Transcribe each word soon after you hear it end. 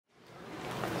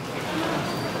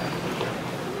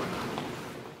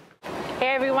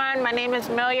Hey everyone, my name is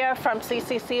Milia from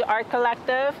CCC Art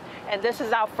Collective, and this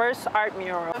is our first art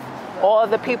mural. All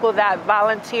the people that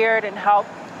volunteered and helped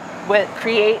with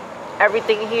create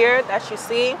everything here that you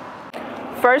see.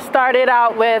 First started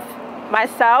out with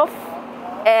myself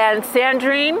and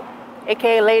Sandrine,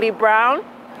 aka Lady Brown,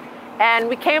 and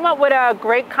we came up with a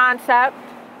great concept.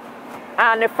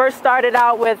 And it first started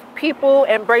out with people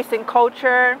embracing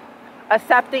culture,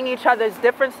 accepting each other's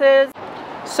differences.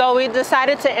 So we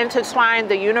decided to intertwine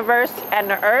the universe and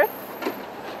the earth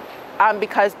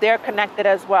because they're connected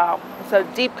as well. It's a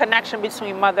deep connection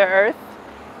between Mother Earth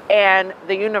and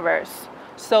the universe.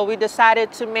 So we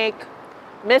decided to make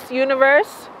Miss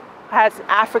Universe has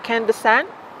African descent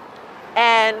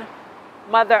and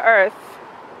Mother Earth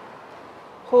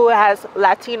who has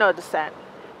Latino descent.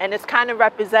 And it's kind of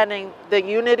representing the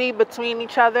unity between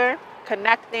each other,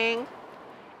 connecting.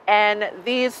 And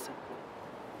these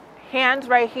hands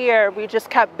right here, we just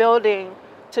kept building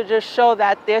to just show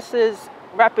that this is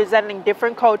representing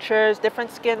different cultures,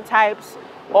 different skin types,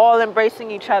 all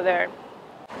embracing each other.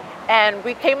 And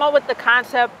we came up with the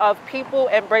concept of people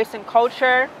embracing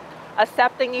culture,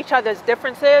 accepting each other's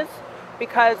differences,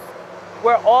 because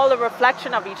we're all a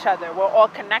reflection of each other. We're all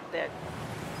connected.